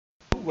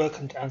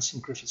welcome to Anson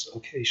Griffith's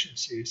Location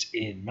series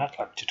in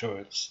Matlab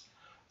tutorials.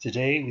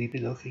 Today we'll be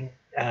looking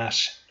at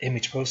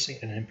image processing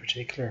and in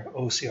particular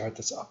OCR,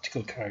 that's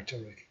optical character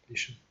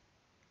recognition.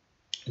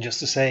 And just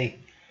to say,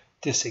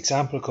 this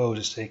example code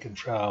is taken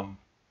from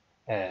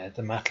the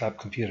Matlab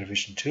computer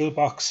vision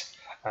toolbox.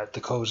 The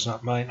code is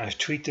not mine, I've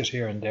tweaked it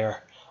here and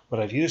there,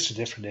 but I've used a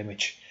different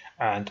image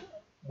and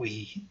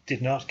we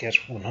did not get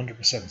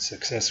 100%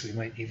 success. We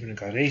might even have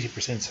got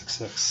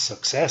 80%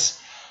 success.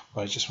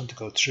 But I just want to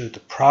go through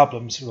the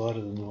problems rather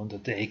than the one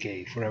that they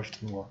gave, where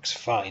everything works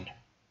fine.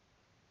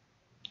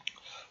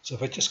 So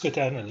if I just go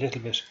down a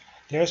little bit,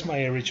 there's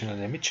my original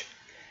image.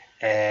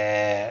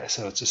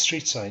 So it's a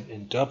street sign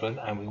in Dublin,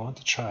 and we want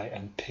to try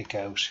and pick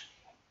out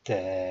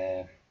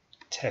the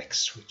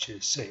text, which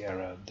is say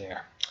around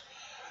there.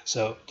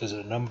 So there's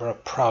a number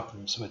of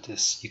problems with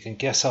this. You can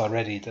guess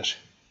already that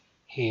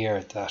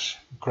here that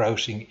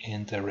grouting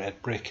in the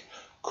red brick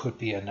could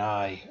be an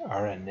I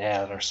or an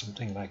L or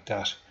something like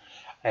that.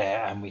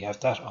 And we have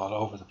that all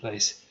over the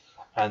place.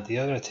 And the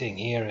other thing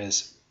here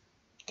is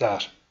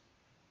that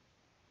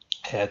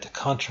the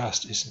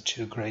contrast isn't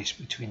too great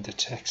between the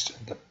text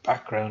and the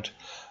background,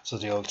 so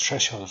the old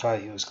threshold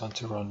value is going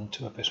to run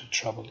into a bit of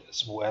trouble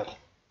as well.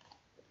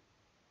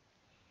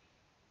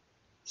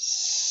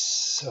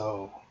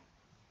 So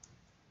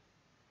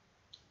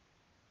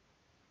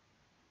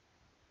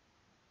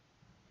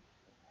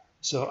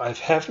I've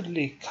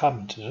heavily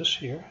commented it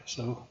here,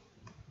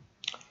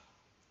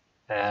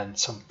 and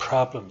some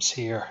problems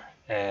here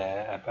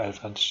about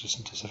advantages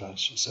and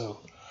disadvantages. So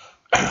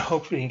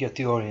hopefully you can get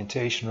the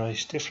orientation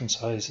right, different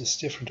sizes,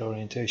 different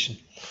orientation.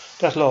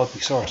 That'll all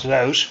be sorted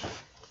out.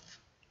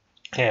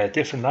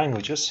 Different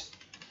languages,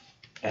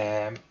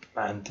 and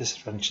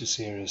disadvantages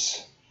here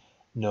is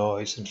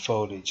noise and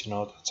foliage and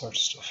all that sort of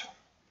stuff.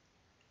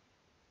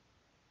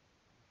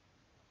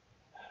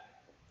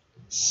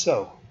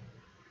 So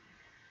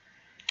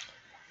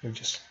we'll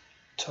just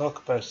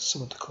talk about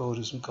some of the code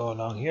as we go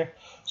along here.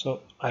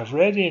 So I've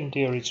read in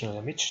the original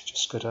image,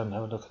 just go down and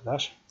have a look at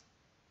that.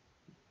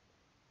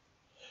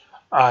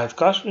 I've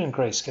got it in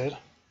grayscale,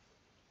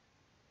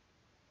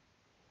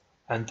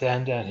 and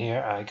then down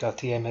here I got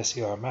the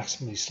MSER,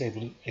 maximally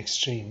stable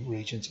extreme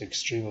regions,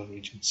 extremal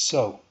regions.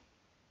 So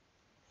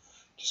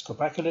just go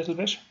back a little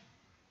bit.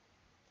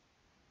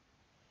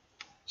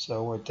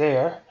 So we're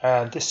there,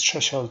 and this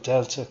threshold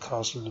delta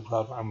caused a little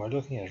problem, and we're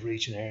looking at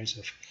region areas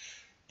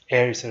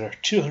that are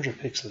 200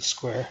 pixels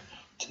square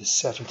to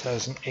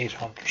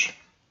 7,800.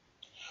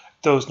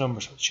 Those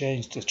numbers will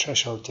change, the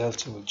threshold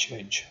delta will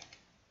change.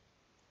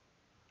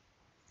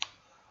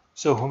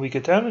 So when we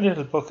get down a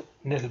little bit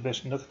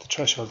and look at the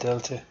threshold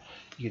delta,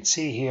 you can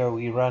see here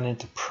we ran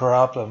into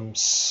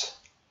problems.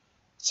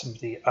 Some of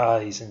the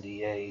I's and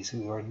the A's,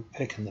 we weren't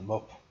picking them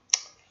up,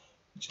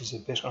 which is a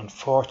bit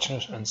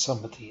unfortunate, and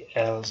some of the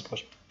L's,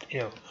 but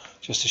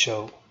just to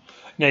show.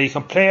 Now you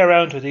can play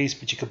around with these,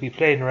 but you could be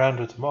playing around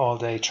with them all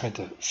day trying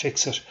to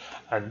fix it,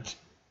 and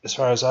as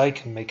far as I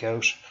can make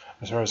out,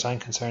 as far as I'm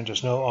concerned,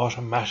 there's no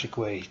automatic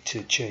way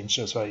to change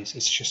those values.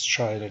 It's just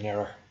trial and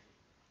error.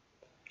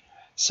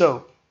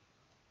 So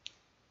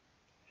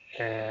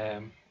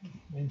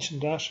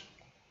mentioned that.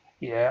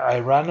 Yeah, I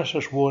ran it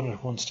at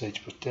one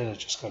stage, but then it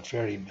just got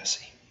very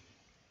messy.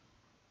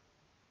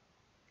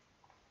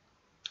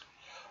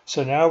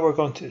 So now we're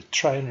going to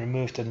try and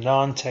remove the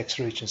non-text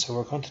region. So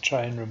we're going to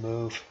try and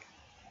remove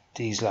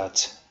these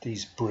lads,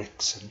 these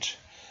bricks, and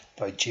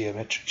by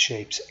geometric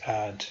shapes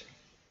and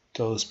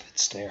those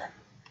bits there.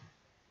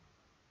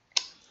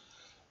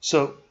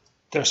 So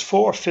there's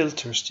four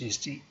filters: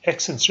 the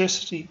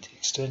eccentricity, the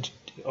extent,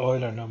 the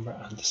Euler number,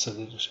 and the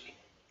solidity.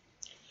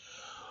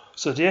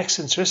 So the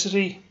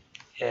eccentricity,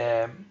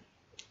 1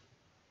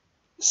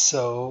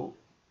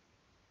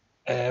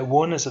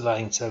 is a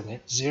line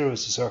segment, 0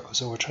 is a circle,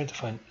 so we're trying to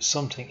find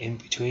something in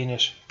between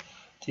it.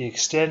 The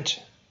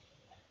extent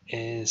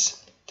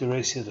is the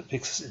ratio of the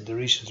pixels in the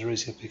region, the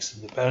ratio of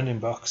pixels in the bounding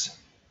box.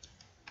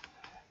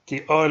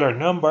 The Euler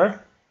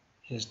number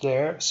is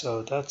there,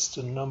 so that's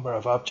the number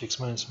of objects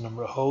minus the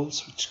number of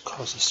holes, which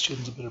causes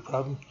students a bit of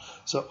problem.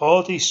 So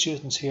all these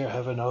students here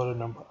have an Euler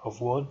number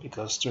of 1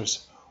 because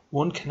there's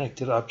one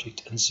connected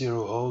object and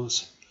 0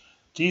 holes.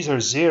 These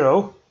are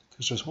 0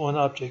 because there's one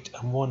object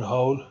and one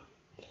hole.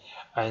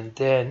 And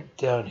then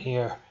down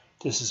here,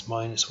 this is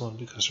 -1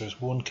 because there's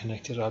one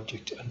connected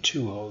object and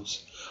 2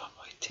 holes.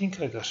 I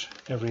think I got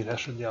every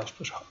letter in the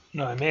alphabet.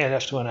 No, I may have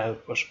left one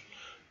out, but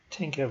I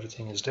think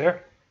everything is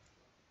there.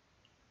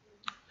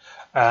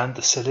 And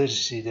the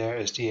solidity there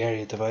is the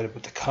area divided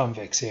by the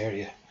convex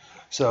area.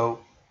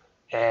 So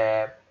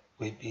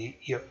would be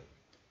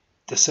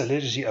the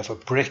solidity of a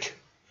brick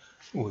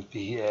would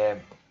be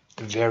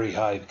very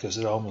high because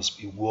it'd almost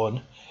be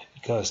 1,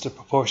 because the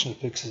proportion of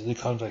pixels of the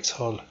convex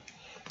hull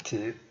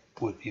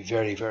would be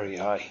very, very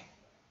high.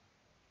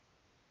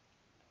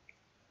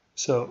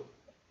 So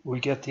we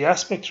get the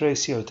aspect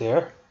ratio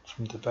there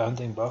from the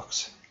bounding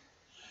box.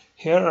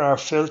 Here are our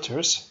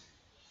filters.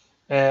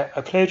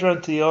 I played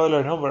around the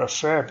Euler number a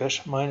fair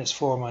bit,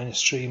 -4,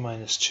 -3,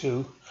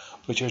 -2,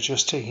 but you're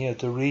just taking out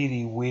the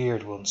really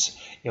weird ones.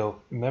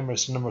 Remember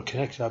it's the number of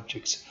connected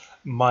objects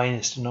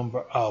minus the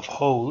number of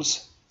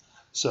holes.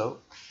 So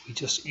we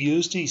just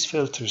use these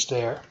filters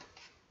there.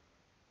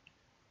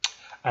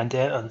 And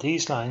then on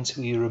these lines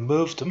we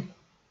removed them.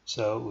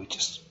 So we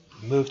just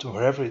removed them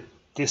wherever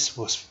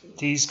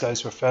these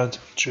guys were found to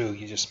be true.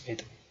 You just made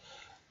them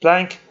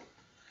blank.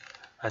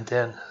 And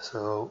then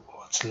so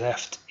what's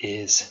left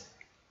is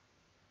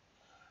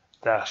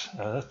that.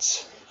 Now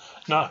that's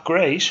not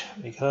great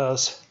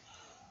because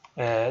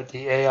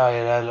the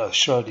AILL of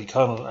Shirley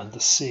Connell and the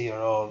C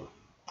are all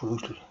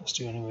brutal. That's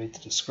the only way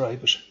to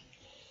describe it.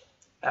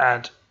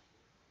 And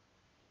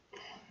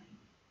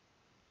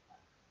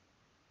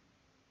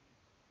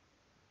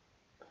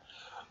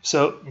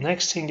so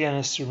next thing then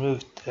is to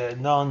remove the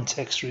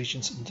non-text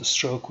regions in the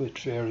stroke width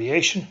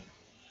variation.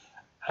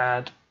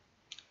 And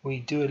we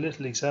do a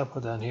little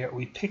example down here.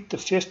 We pick the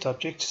fifth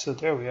object, so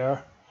there we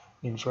are.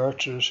 We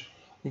inverted it.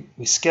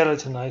 We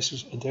skeletonized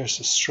it, and there's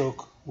the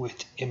stroke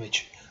width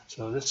image.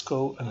 So let's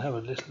go and have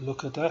a little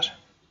look at that.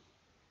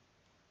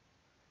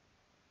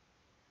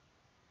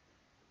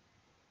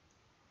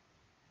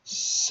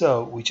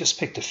 So we just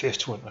picked the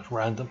fifth one at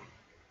random.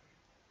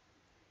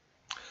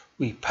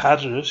 We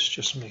padded it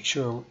just to make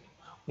sure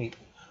we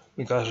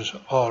got it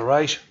all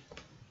right.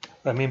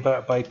 I mean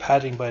by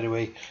padding, by the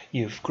way,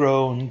 you've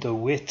grown the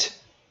width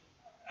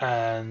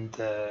and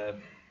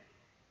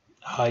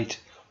height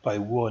by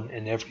 1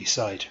 in every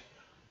side.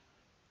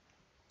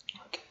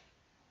 Okay.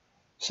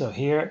 So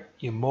here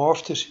you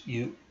morphed it,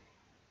 you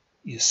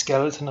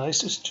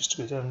skeletonized it, just to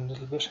go down a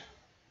little bit.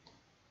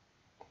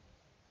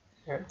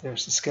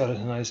 There's the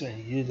skeletonizer,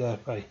 and you do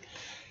that by,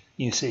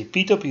 you say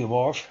BW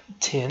morph,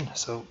 thin,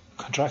 so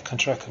contract,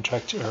 contract,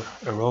 contract, or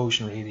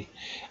erosion really,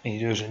 and you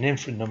do it an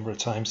infinite number of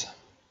times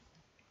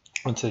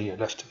until you're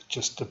left with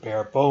just the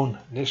bare bone,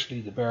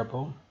 literally the bare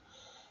bone.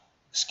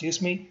 Excuse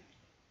me.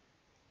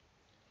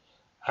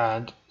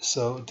 And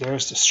so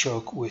there's the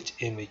stroke width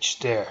image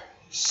there.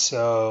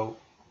 So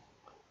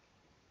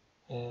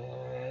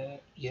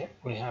yeah,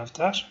 we have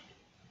that.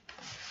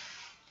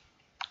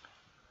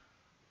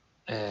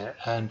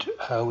 And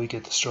how we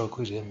get the stroke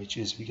width image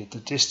is we get the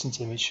distance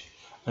image,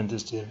 and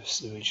this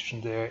distance image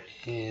from there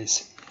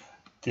is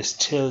this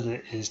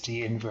tilde is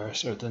the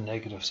inverse or the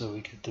negative, so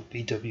we get the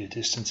BW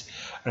distance.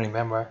 And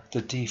remember,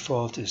 the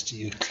default is the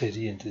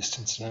Euclidean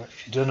distance. Now,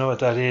 if you don't know what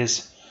that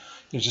is,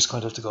 you're just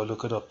going to have to go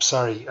look it up.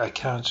 Sorry, I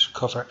can't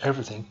cover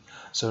everything.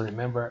 So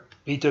remember,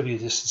 BW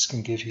distance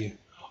can give you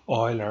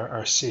Euler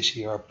or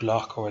city or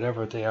block or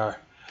whatever they are.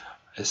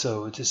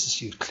 So this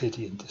is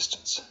Euclidean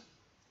distance.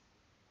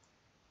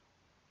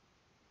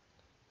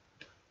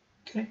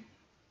 Okay.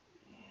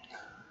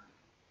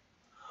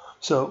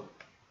 So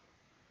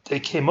they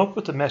came up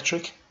with the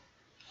metric,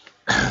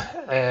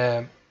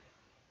 and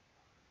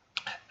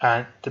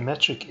the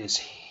metric is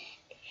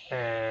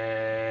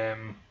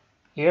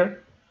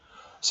here.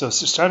 So it's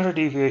the standard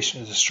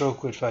deviation of the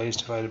stroke width values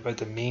divided by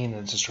the mean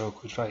of the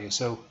stroke width value.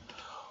 So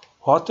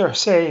what they're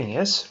saying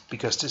is,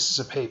 because this is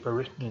a paper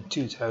written in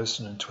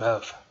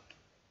 2012,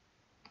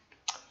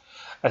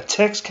 a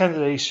text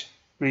candidate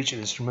region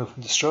is removed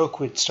from the stroke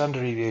width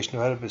standard deviation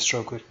divided by the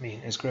stroke width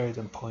mean is greater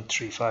than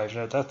 0.35.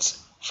 Now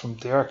that's from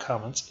their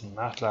comments in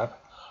Matlab.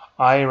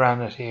 I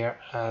ran it here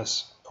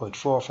as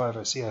 0.45.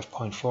 I see I have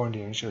 0.4 in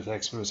the initial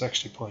text, but it was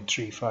actually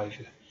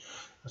 0.35.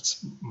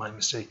 That's my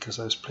mistake because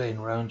I was playing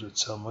around with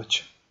so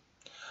much.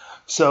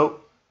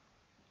 So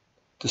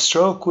the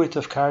stroke width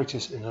of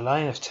characters in a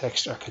line of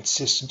text are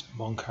consistent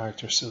among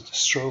characters. So the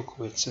stroke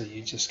width, so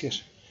you just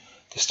get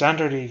the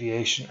standard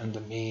deviation and the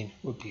mean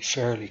would be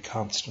fairly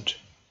constant.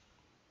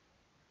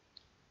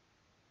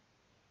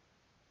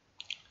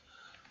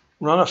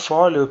 Run a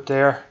for loop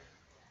there,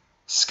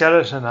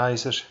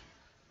 skeletonize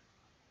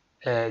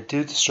it,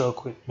 do the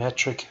stroke width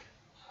metric,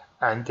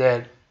 and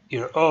then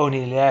you're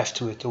only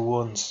left with the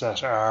ones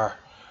that are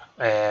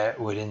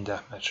within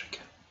that metric.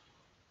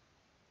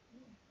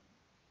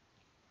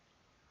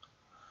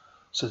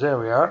 So there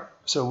we are.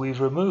 So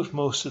we've removed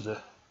most of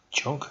the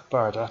junk,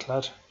 bar that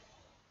lad.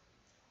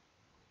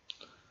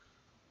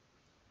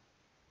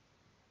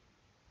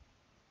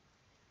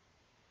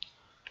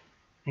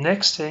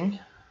 Next thing,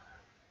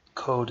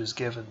 code is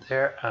given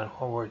there, and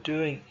what we're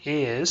doing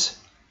is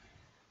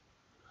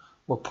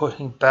we're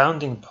putting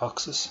bounding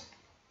boxes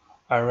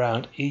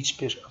around each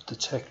bit of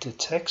detected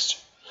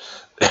text.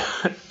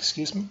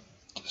 Excuse me,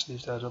 just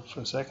leave that up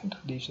for a second,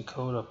 leave the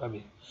code up. I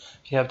mean,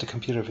 if you have the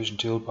computer vision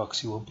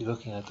toolbox, you won't be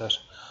looking at that.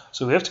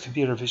 So we have the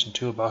computer vision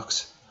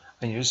toolbox,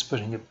 and you're just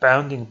putting a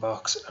bounding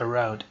box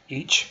around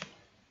each.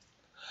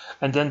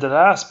 And then the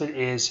last bit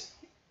is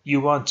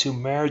you want to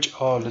merge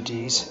all of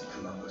these.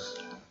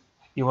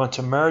 You want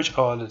to merge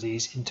all of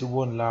these into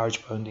one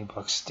large bounding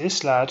box.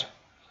 This lad,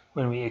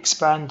 when we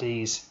expand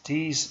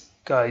these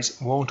guys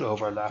won't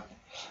overlap.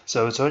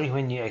 So it's only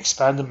when you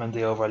expand them and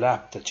they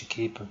overlap that you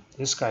keep them.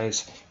 This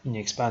guy's, when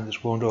you expand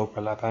it, won't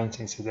overlap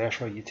anything. So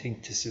therefore you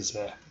think this is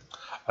a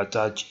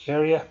dodgy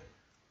area.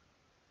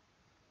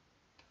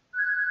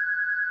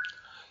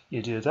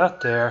 You do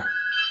that there.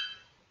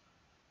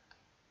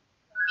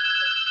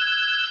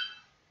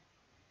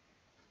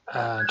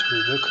 And we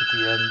look at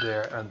the end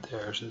there, and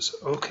there it is.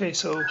 Okay,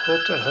 so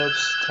hope that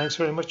helps. Thanks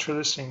very much for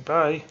listening.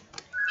 Bye.